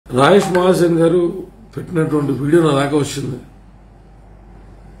రాయేష్ మహాసేన్ గారు పెట్టినటువంటి వీడియో నా దాకా వచ్చింది.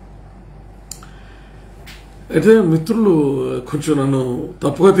 అయితే మిత్రులు కొంచెం నన్ను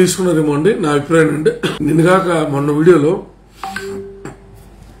తప్పుగా తీసుకున్నారేమో అండి. నా అభిప్రాయం అంటే నిన్నగాక మొన్న వీడియోలో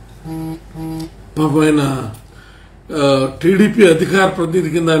పాపం ఆయన టీడీపీ అధికార ప్రతినిధి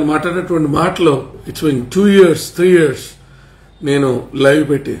కింద ఆయన మాట్లాడేటువంటి మాటలు ఇట్స్ బీన్ 2 years 3 years నేను లైవ్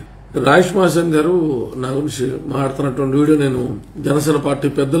పెట్టి రాయేష్ మహాసేన్ గారు నా గురించి మాట్లాడుతున్నటువంటి వీడియో నేను జనసేన పార్టీ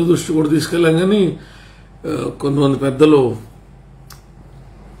పెద్దల దృష్టి కూడా తీసుకెళ్ళాం. కానీ కొంతమంది పెద్దలు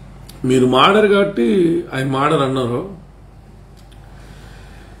మీరు మాడారు కాబట్టి ఆయన మాడరు అన్నారు.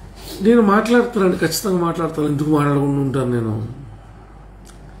 నేను మాట్లాడుతానండి, ఖచ్చితంగా మాట్లాడతాను. ఎందుకు మాట్లాడకుండా ఉంటాను? నేను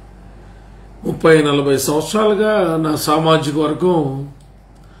 30-40 సంవత్సరాలుగా నా సామాజిక వర్గం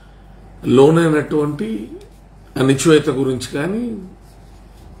లోనైనటువంటి అణిచివేత గురించి కానీ,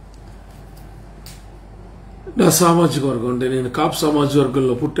 నా సామాజిక వర్గం అంటే నేను కాపు సామాజిక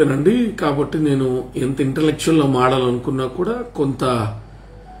వర్గంలో పుట్టానండి. కాబట్టి నేను ఎంత ఇంటలెక్చువల్గా మాడాలనుకున్నా కూడా కొంత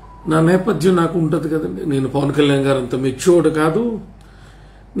నా నేపథ్యం నాకు ఉంటుంది కదండి. నేను పవన్ కళ్యాణ్ గారు అంత మెచ్యూర్డ్ కాదు,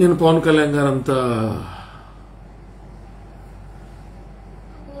 నేను పవన్ కళ్యాణ్ గారు అంత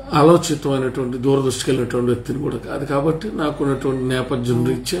ఆలోచితమైనటువంటి దూరదృష్టికి వెళ్ళినటువంటి వ్యక్తిని కూడా కాదు. కాబట్టి నాకున్నటువంటి నేపథ్యం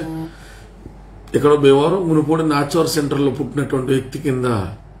రీత్యా ఎక్కడో భీమవరం మునుపూడి నాచవర్ సెంటర్లో పుట్టినటువంటి వ్యక్తి కింద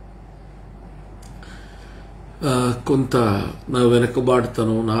కొంత నా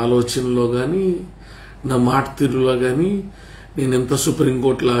వెనకబాటుతనం, నా ఆలోచనలో కానీ నా మాట తీరులో కానీ, నేను ఎంత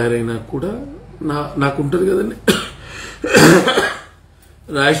సుప్రీంకోర్టు లాయర్ అయినా కూడా నాకుంటుంది కదండి.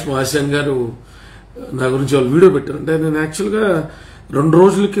 రాయేష్ మహాసేన్ గారు నా గురించి వాళ్ళు వీడియో పెట్టారు. అంటే నేను యాక్చువల్గా 2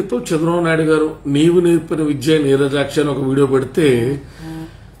 రోజుల క్రితం చంద్రబాబు నాయుడు గారు నీవు నేర్పిన విద్య నీరజాక్షి అని ఒక వీడియో పెడితే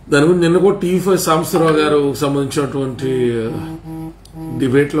దాని గురించి నిన్న కూడా టీవీ5 సాంబశివరావు గారు సంబంధించినటువంటి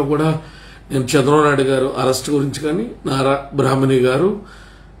డిబేట్లో కూడా నేను చంద్రబాబు నాయుడు గారు అరెస్ట్ గురించి కానీ, నారా బ్రాహ్మణి గారు,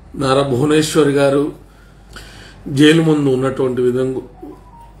 నారా భువనేశ్వరి గారు జైలు ముందు ఉన్నటువంటి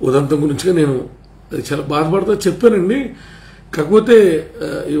ఉదంతం గురించి నేను చాలా బాధపడుతూ చెప్పానండి. కాకపోతే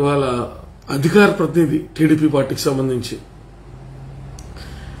ఇవాళ అధికార ప్రతినిధి టీడీపీ పార్టీకి సంబంధించి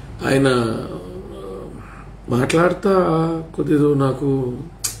ఆయన మాట్లాడుతా కొద్దిగా నాకు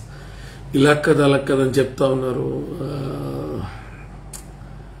ఇలా కదా అలా కదా అని చెప్తా ఉన్నారు.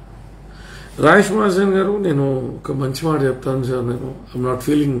 రాయేష్ మహాసేన్ గారు, నేను ఒక మంచి మాట చెప్తాను సార్. నేను I'm not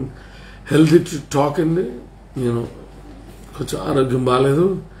feeling healthy to talk అండి. నేను కొంచెం ఆరోగ్యం బాగాలేదు.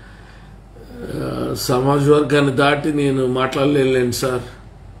 సమాజ వర్గాన్ని దాటి నేను మాట్లాడలేను సార్.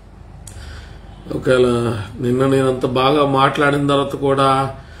 ఒకవేళ నిన్న నేనంత బాగా మాట్లాడిన తర్వాత కూడా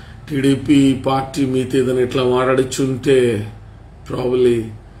టీడీపీ పార్టీ మీతో ఏదైనా ఇట్లా మాట్లాడిచ్చుంటే ప్రాబబ్లీ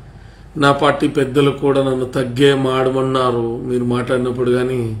నా పార్టీ పెద్దలు కూడా నన్ను తగ్గే మాడమన్నారు మీరు మాట్లాడినప్పుడు.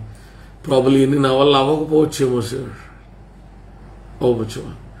 కానీ ప్రాబబ్లీ నా వల్ల అవ్వకపోవచ్చేమో సార్, అవ్వచ్చు.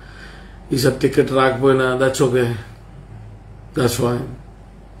 ఈసారి టికెట్ రాకపోయినా దట్స్ ఓకే, దట్స్ ఫైన్.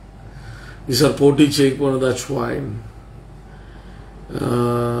 ఈసారి పోటీ చేయకపోయినా దట్స్ ఫైన్.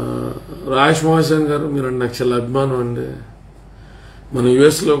 రాయేష్ మహాసేన్ గారు, మీరు నాకు చాలా అభిమానం అండి. మన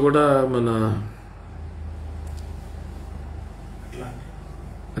యుఎస్లో కూడా మన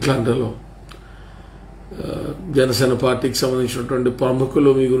అట్లాంటాలో జనసేన పార్టీకి సంబంధించినటువంటి ప్రముఖులు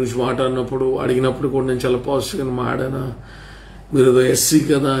మీ గురించి మాట్లాడినప్పుడు అడిగినప్పుడు కూడా నేను చాలా పాజిటివ్గా మాట్లాడాను. మీరు ఏదో ఎస్సీ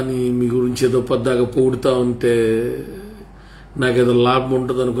కదా అని మీ గురించి ఏదో పెద్దగా పొగుడుతూ ఉంటే నాకేదో లాభం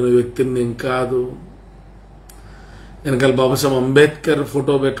ఉంటుంది అనుకునే వ్యక్తిని నేను కాదు. వెనకాల బాబాసాహెబ్ అంబేద్కర్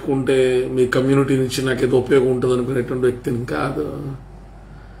ఫోటో పెట్టుకుంటే మీ కమ్యూనిటీ నుంచి నాకేదో ఉపయోగం ఉంటుంది అనుకునేటువంటి వ్యక్తిని కాదు.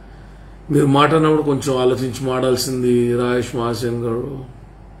 మీరు మాట్లాడినప్పుడు కొంచెం ఆలోచించి మాడాల్సింది రాయేష్ మహాసేన్ గారు.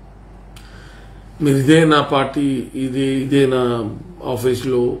 మీరు ఇదే నా పార్టీ, ఇదే నా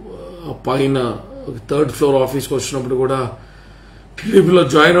ఆఫీస్లో పైన 3rd floor ఆఫీస్కి వచ్చినప్పుడు కూడా టీడీపీలో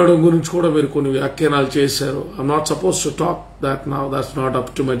జాయిన్ అవడం గురించి కూడా మీరు కొన్ని వ్యాఖ్యానాలు చేశారు. I'm not suppose to talk that now, that's not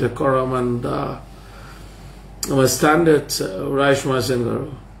up to my decorum and my standards. Rayesh Mahasen గారు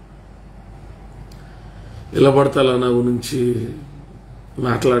ఇలా పడతా నా గురించి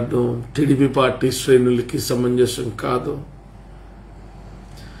మాట్లాడడం టీడీపీ పార్టీ శ్రేణులకి సమంజసం కాదు.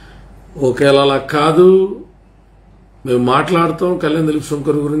 ఒకేలా అలా కాదు, మేము మాట్లాడతాం కళ్యాణ్ దిలీప్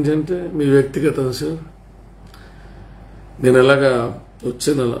శంకర్ గురించి అంటే మీ వ్యక్తిగతం సార్. నేను ఎలాగా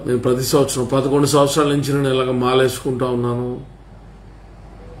వచ్చే నెల, నేను ప్రతి సంవత్సరం 11 సంవత్సరాల నుంచి నేను ఎలాగ మాలేసుకుంటా ఉన్నాను.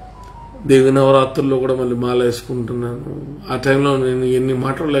 దేవి నవరాత్రుల్లో కూడా మళ్ళీ మాలేసుకుంటున్నాను. ఆ టైంలో నేను ఎన్ని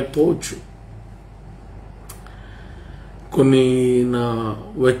మాట్లాడలేకపోవచ్చు. కొన్ని నా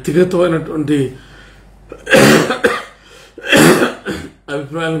వ్యక్తిగతమైనటువంటి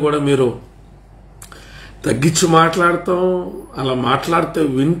అభిప్రాయాలను కూడా మీరు తగ్గించి మాట్లాడతాం. అలా మాట్లాడితే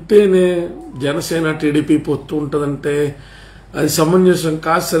వింటేనే జనసేన టీడీపీ పొత్తు ఉంటుందంటే అది సమంజసం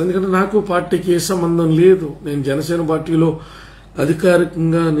కాదు సార్. ఎందుకంటే నాకు పార్టీకి ఏ సంబంధం లేదు. నేను జనసేన పార్టీలో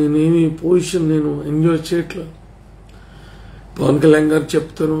అధికారికంగా నేనేమి పొజిషన్ నేను ఎంజాయ్ చేయట్లేదు. పవన్ కళ్యాణ్ గారు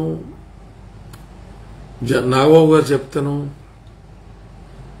చెప్తాను, నాగబాబు గారు చెప్తాను,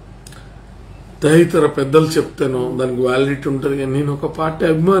 తదితర పెద్దలు చెప్తాను, దానికి వ్యాలిడిటీ ఉంటుంది. కానీ నేను ఒక పార్టీ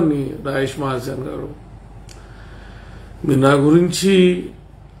అభిమాని. రాజేష్ మహాసేన్ గారు, మీరు నా గురించి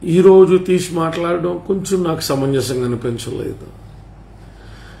ఈరోజు తీసి మాట్లాడడం కొంచెం నాకు సమంజసంగా అనిపించలేదు.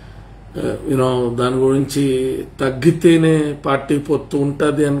 దాని గురించి తగ్గితేనే పార్టీ పొత్తు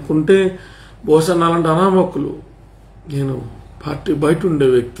ఉంటుంది అనుకుంటే బహుశా నాలాంటి అనామకులు, నేను పార్టీ బయట ఉండే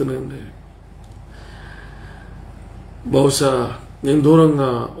వ్యక్తినండి, బహుశా నేను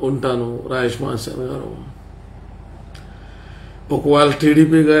దూరంగా ఉంటాను. రాజేష్ మహాసేన్ గారు, ఒకవేళ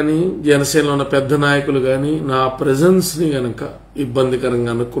టీడీపీ కానీ జనసేనలో ఉన్న పెద్ద నాయకులు కానీ నా ప్రెజెన్స్ని కనుక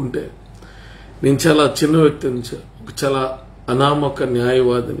ఇబ్బందికరంగా అనుకుంటే, నేను చాలా చిన్న వ్యక్తిని, ఒక చాలా అనామక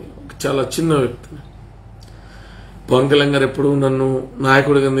న్యాయవాదిని, ఒక చాలా చిన్న వ్యక్తిని. పవన్ కళ్యాణ్ గారు ఎప్పుడు నన్ను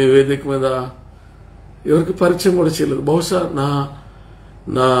నాయకుడిగా వేదిక మీద ఎవరికి పరిచయం కూడా చేయలేదు. బహుశా నా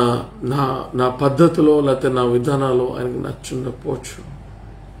నా నా నా పద్ధతిలో లేకపోతే నా విధానాలు ఆయనకు నచ్చుండకపోవచ్చు.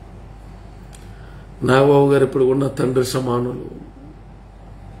 నాగబాబు గారు ఇప్పుడు ఉన్న తండ్రి సమానులు.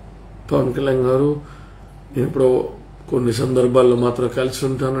 పవన్ కళ్యాణ్ గారు నేను ఇప్పుడు కొన్ని సందర్భాల్లో మాత్రం కలిసి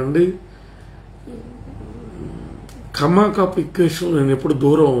ఉంటానండి. కమాకాపు ఈక్వేషన్ నేను ఎప్పుడు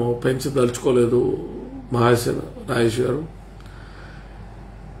దూరం పెంచదలుచుకోలేదు. మహాసేన రాజేష్ గారు,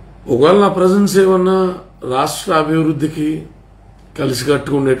 ఒకవేళ నా ప్రజెన్స్ ఏమన్నా రాష్ట్ర అభివృద్ధికి కలిసి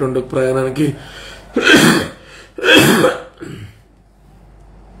కట్టుకునేటువంటి ప్రయాణానికి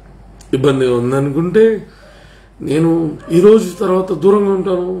ఇబ్బందిగా ఉందనుకుంటే నేను ఈరోజు తర్వాత దూరంగా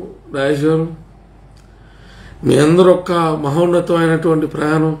ఉంటాను. రాజేష్ గారు, మీ అందరూ ఒక్క మహోన్నతమైనటువంటి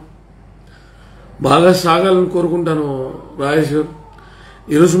ప్రయాణం బాగా సాగాలని కోరుకుంటాను. రాజేష్ గారు,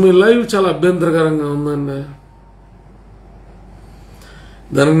 ఈరోజు మీ లైవ్ చాలా అభ్యంతరకరంగా ఉందండి.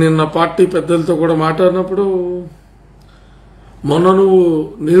 దానికి నేను నా పార్టీ పెద్దలతో కూడా మాట్లాడినప్పుడు, మొన్న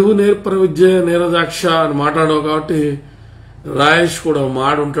నువ్వు నేర్పర విద్య నీరజాక్ష అని మాట్లాడావు కాబట్టి రాజేష్ కూడా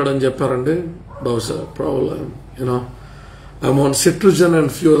మాడుంటాడని చెప్పారండి. బహుశా problem I'm on citrullin and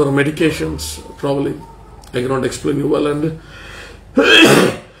few other medications. Probably I cannot explain you well, and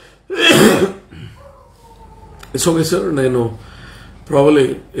it's okay sir. నేను ప్రాబ్లీ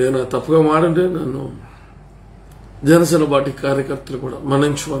ఏదైనా తప్పుగా మాడంటే నన్ను జనసేన పార్టీ కార్యకర్తలు కూడా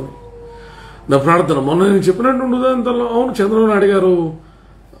మన్నించమని నా ప్రార్థన. మొన్న నేను చెప్పినట్టు ఉండదంతలో అవును, చంద్రబాబు నాయుడు గారు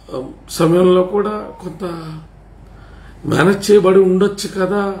సమయంలో కూడా కొంత మేనేజ్ చేయబడి ఉండొచ్చు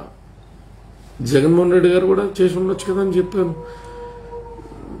కదా, జగన్మోహన్ రెడ్డి గారు కూడా చేసి ఉండొచ్చు కదా అని చెప్పాను.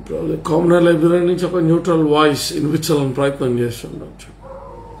 కామన్ లైబ్రరీ నుంచి ఒక న్యూట్రల్ వాయిస్ వినిపించాలని ప్రయత్నం చేసి ఉండొచ్చు.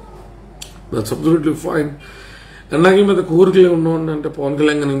 That's absolutely fine. అండ్ నాకు ఈ మీద కోరికలే ఉన్నాను అంటే పవన్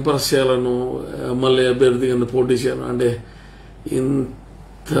కళ్యాణ్ గారిని ఇంప్రెస్ చేయాలను, ఎమ్మెల్యే అభ్యర్థి కింద పోటీ చేయాలి అంటే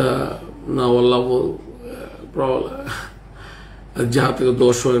ఇంత నా వల్ల జాతక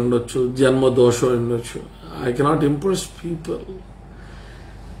దోషం ఉండొచ్చు, జన్మ దోషం ఉండొచ్చు. I cannot impress people.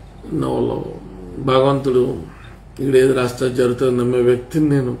 నా వల్ల భగవంతుడు ఇక్కడ ఏది రాష్ట్ర జరుగుతుంది నమ్మే వ్యక్తిని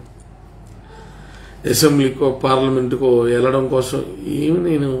నేను. అసెంబ్లీకో పార్లమెంటుకో వెళ్ళడం కోసం ఏమి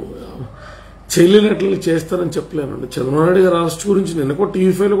నేను చేయలేనట్లు చేస్తానని చెప్పలేను. చంద్రబాబు నాయుడు గారు రాష్ట్ర గురించి నిన్న కూడా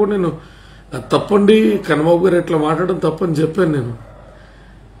టీవీ ఫైవ్లో కూడా నేను తప్పండి కన్నబాబు గారు ఎట్లా మాట్లాడడం తప్పని చెప్పాను నేను.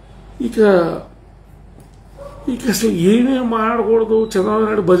 ఇక అసలు ఏమేమి మాట్లాడకూడదు, చంద్రబాబు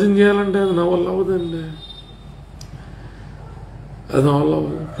నాయుడు భజన చేయాలంటే అది నా వల్ల అవ్వదండి, అది నా వల్ల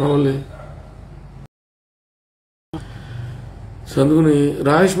ప్రాబ్లీ. అందుకని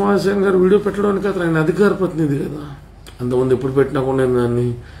రాజేష్ మహాసేన్ గారు వీడియో పెట్టడానికి అతను ఆయన అధికార ప్రతినిధి కదా, అంతకుముందు ఎప్పుడు పెట్టినా కూడా నేను దాన్ని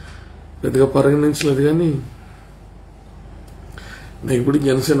పెద్దగా పరిగణించలేదు. కానీ నాకు ఇప్పుడు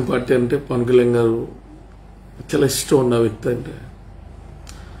జనసేన పార్టీ అంటే పవన్ కళ్యాణ్ గారు చాలా ఇష్టం ఉన్న వ్యక్తి. అంటే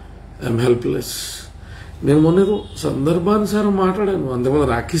ఐఎమ్ హెల్ప్లెస్. నేను మొన్న సందర్భానుసారం మాట్లాడాను.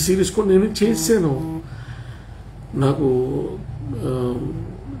 అంతకుముందు రాఖీ సిరీస్ కూడా నేను చేశాను. నాకు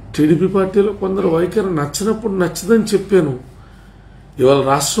టీడీపీ పార్టీలో కొందరు వైఖరి నచ్చినప్పుడు నచ్చదని చెప్పాను. ఇవాళ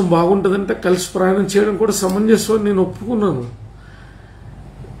రాష్ట్రం బాగుంటుందంటే కలిసి ప్రయాణం చేయడం కూడా సమంజసం అని నేను ఒప్పుకున్నాను.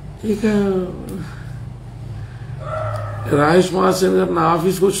 ఇక రాజేష్ మహాసేన్ గారు నా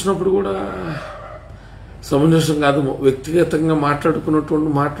ఆఫీస్కి వచ్చినప్పుడు కూడా సమంజసం కాదు, వ్యక్తిగతంగా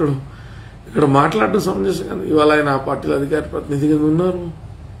మాట్లాడుకున్నటువంటి మాటలు ఇక్కడ మాట్లాడడం సమంజసం కాదు. ఇవాళ ఆయన ఆ పార్టీలో అధికార ప్రతినిధిగా ఉన్నారు,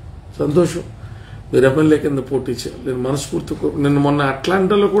 సంతోషం. మీరు ఎమ్మెల్యే కింద పోటీ చేయాలి, నేను మనస్ఫూర్తి. నిన్న మొన్న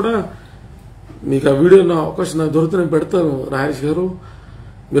అట్లాంటాలో కూడా మీకు ఆ వీడియో నా అవకాశం నాకు దొరుకుతుంది పెడతాను. రాజేష్ గారు,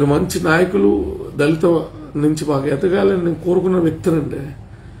 మీరు మంచి నాయకులు, దళిత నుంచి బాగా ఎదగాలని నేను కోరుకున్న వ్యక్తినండి.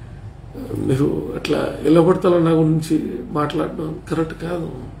 మీరు అట్లా ఎలా పడతారో నా గురించి మాట్లాడడం కరెక్ట్ కాదు.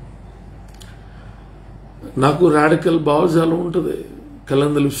 నాకు రాడికల్ భావజాలం ఉంటుంది.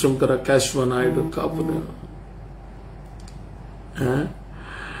 కళ్యాణ్ దిలీప్ శంకర, కాశ్వ నాయుడు, కాపు నేను.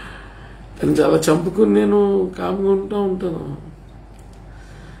 కానీ చాలా చంపుకుని నేను కామ్గా ఉంటాను.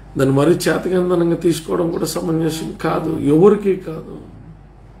 దాన్ని మరీ చేతకందనంగా తీసుకోవడం కూడా సమంజసం కాదు, ఎవరికి కాదు.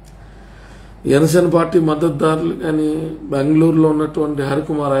 జనసేన పార్టీ మద్దతుదారులు కానీ బెంగళూరులో ఉన్నటువంటి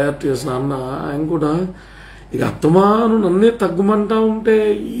హరికుమార్ ఐఆర్టీఎస్ నాన్న ఆయన కూడా ఇక అత్తమాను నన్నే తగ్గమంటా ఉంటే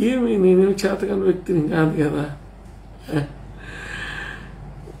ఏమి నేనేమి చేతకాని వ్యక్తిని కాదు కదా.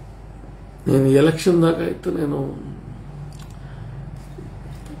 నేను ఎలక్షన్ దాకా అయితే నేను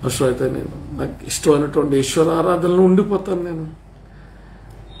ఫస్ట్ అయితే నాకు ఇష్టమైనటువంటి ఈశ్వర ఆరాధనలో ఉండిపోతాను. నేను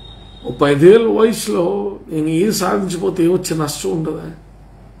 5 ఏళ్ళ వయసులో నేను ఏం సాధించిపోతే ఏమొచ్చే నష్టం ఉండదా?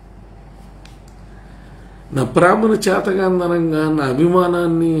 నా ప్రేమను చేతగాందనంగా, నా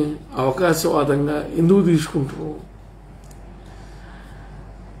అభిమానాన్ని అవకాశవాదంగా ఎందుకు తీసుకుంటారు?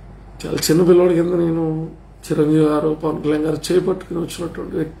 చాలా చిన్న పిల్లవాడి కింద నేను చిరంజీవి గారు, పవన్ కళ్యాణ్ గారు చేపట్టుకుని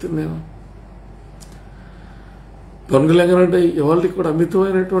వచ్చినటువంటి వ్యక్తిని నేను. పవన్ కళ్యాణ్ గారు అంటే ఎవరికి కూడా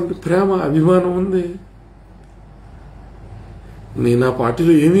అమితమైనటువంటి ప్రేమ, అభిమానం ఉంది. నేను ఆ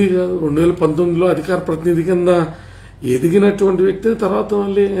పార్టీలో ఏమీ కాదు. 2019లో అధికార ప్రతినిధి కింద ఎదిగినటువంటి వ్యక్తిని తర్వాత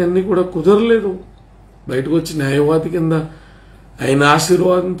మళ్ళీ అన్నీ కూడా కుదరలేదు. బయటకు వచ్చి న్యాయవాది కింద ఆయన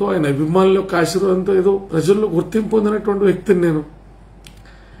ఆశీర్వాదంతో, ఆయన అభిమానుల యొక్క ఆశీర్వాదంతో ఏదో ప్రజల్లో గుర్తింపు పొందినటువంటి వ్యక్తిని నేను.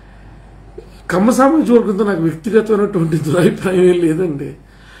 కమ్మసామాజిక వర్గంతో నాకు వ్యక్తిగతమైనటువంటి దురభిప్రాయం ఏం లేదండి.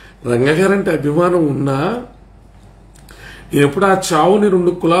 రంగగారంటే అభిమానం ఉన్నా నేను ఎప్పుడు ఆ చావుని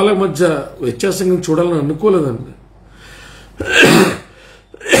 2 కులాల మధ్య వ్యత్యాసంగా చూడాలని అనుకోలేదండి.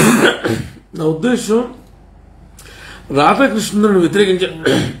 నా ఉద్దేశం రాధాకృష్ణుని వ్యతిరేకించ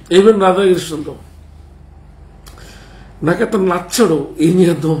ఈవెన్ రాధాకృష్ణతో నాకు అతను నచ్చడు. ఏం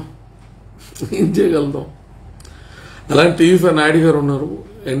చేద్దాం, ఏం చేయగలుగుతాం? అలాంటి టీవీ నాయుడు గారు ఉన్నారు,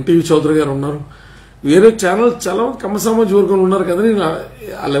 ఎన్టీవీ చౌదరి గారు ఉన్నారు, వేరే ఛానల్ చాలా కమ్మ సమాజ వర్గంలో ఉన్నారు కదా. నేను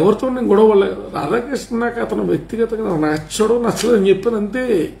వాళ్ళు ఎవరితో నేను గొడవ రాధాకృష్ణ నాకు అతను వ్యక్తిగతంగా నచ్చడు, నచ్చలేదు అని చెప్పాను అంతే.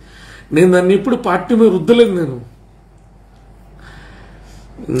 నేను దాన్ని ఇప్పుడు పార్టీ మీద రుద్దలేదు. నేను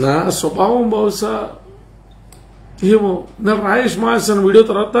నా స్వభావం బహుశా ఏమో. నేను రాయేష్ మహాసన్ వీడియో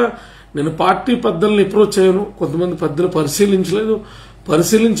తర్వాత నేను పార్టీ పెద్దల్ని అప్రోచ్ అయ్యాను. కొంతమంది పెద్దలు పరిశీలించలేదు.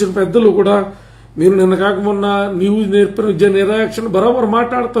 పరిశీలించిన పెద్దలు కూడా మీరు నిన్న కాకమున్న నీవు నేర్పిన విద్య నిరాక్షణ బరాబర్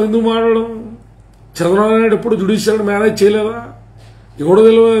మాట్లాడతావు, ఎందుకు మాట్లాడడం? చంద్రబాబు నాయుడు ఎప్పుడు జ్యుడిషియల్ మేనేజ్ చేయలేదా? ఎవడో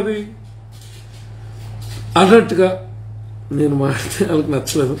తెలియదు అది అన్నట్టుగా నేను మాట్లాడితే వాళ్ళకి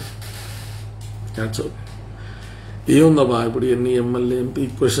నచ్చలేదు. ఏముందబ్బా ఇప్పుడు ఎన్ని ఎమ్మెల్యే ఎంపీ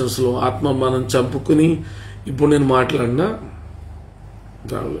క్వశ్చన్స్లో ఆత్మాభిమానం చంపుకుని ఇప్పుడు నేను మాట్లాడినా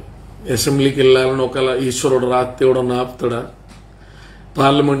అసెంబ్లీకి వెళ్ళాలని ఒకవేళ ఈశ్వరుడు రాత్రి ఎవడో ఆపుతాడా?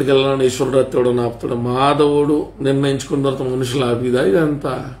 పార్లమెంట్కి వెళ్ళాలని ఈశ్వరుడు రాత్రి ఎవడో ఆపుతాడా? మాధవుడు నిర్ణయించుకున్న తర్వాత మనుషులు ఆపిదా?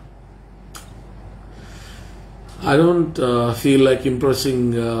 ఇదంతా I don't feel like impressing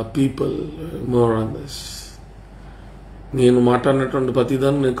people more on this. నేను మాట్లాడినటువంటి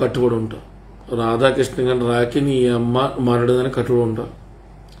ప్రతిదాన్ని నేను కట్టుబడి ఉంటా. రాధాకృష్ణ గారిని రాకి నీ అమ్మ మాట్లాడేదాన్ని కట్టుబడి ఉంటా.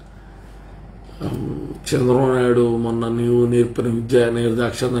 చంద్రబాబు నాయుడు మొన్న నీవు నేర్పిన విద్య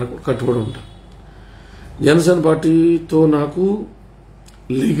నిర్దాక్షాన్ని కట్టుబడి ఉంటా. జనసేన పార్టీతో నాకు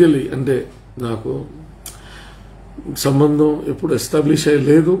లీగలీ అంటే నాకు సంబంధం ఎప్పుడు ఎస్టాబ్లిష్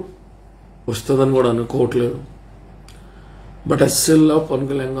అయ్యలేదు, వస్తుందని కూడా అనుకోవట్లేదు. But I still love Pawan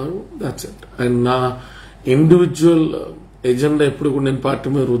Kalyan గారు, దాట్స్ ఇట్. అండ్ నా ఇండివిజువల్ ఎజెండా ఎప్పుడు కూడా నేను పార్టీ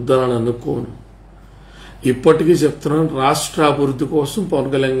మీద రుద్దాలని అనుకోను. ఇప్పటికీ చెప్తున్నాను, రాష్ట్ర అభివృద్ధి కోసం పవన్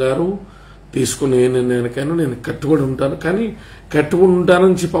కళ్యాణ్ గారు తీసుకుని ఏ నిర్ణయానికైనా నేను కట్టుబడి ఉంటాను. కానీ కట్టుబడి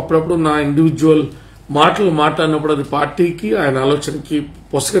ఉంటానని చెప్పి అప్పుడప్పుడు నా ఇండివిజువల్ మాటలు మాట్లాడినప్పుడు అది పార్టీకి ఆయన ఆలోచనకి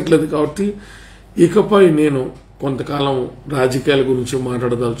పొసగట్లేదు. కాబట్టి ఇకపై నేను కొంతకాలం రాజకీయాల గురించి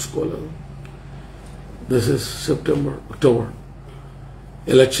మాట్లాడదలుచుకోలేదు. This is September, October.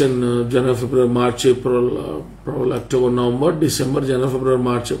 Election January, February, March, April, probably October, November, December, January, February,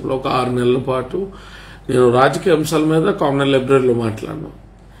 March, April ఒక 6 నెలల పాటు నేను రాజకీయ అంశాల మీద కామన్ లైబ్రరీలో మాట్లాడినాను.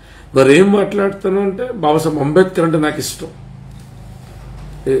 మరి ఏం మాట్లాడుతాను అంటే బాబాసాహెబ్ అంబేద్కర్ అంటే నాకు ఇష్టం.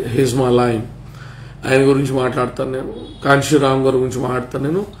 He's my line. ఆయన గురించి మాట్లాడతాను నేను. కాంశీరామ్ గారి గురించి మాట్లాడతాను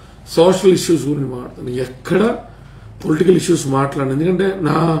నేను. సోషల్ ఇష్యూస్ గురించి మాట్లాడతాను. ఎక్కడ పొలిటికల్ ఇష్యూస్ మాట్లాడను. ఎందుకంటే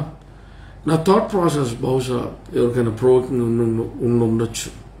నా థాట్ ప్రాసెస్ బహుశా ఎవరికైనా ప్రోవోకింగ్ ఉండొచ్చు.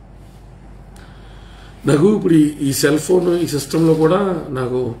 నాకు ఇప్పుడు ఈ సెల్ ఫోన్ ఈ సిస్టంలో కూడా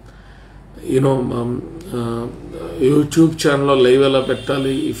నాకు యూనో యూట్యూబ్ ఛానల్లో లైవ్ ఎలా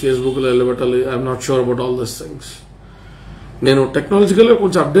పెట్టాలి, ఈ ఫేస్బుక్లో ఎలా పెట్టాలి, I'm not sure about all this things. నేను టెక్నాలజికల్గా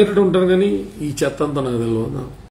కొంచెం అప్డేటెడ్ ఉంటాను, కానీ ఈ చెత్త అంతా నాకు తెలియదు.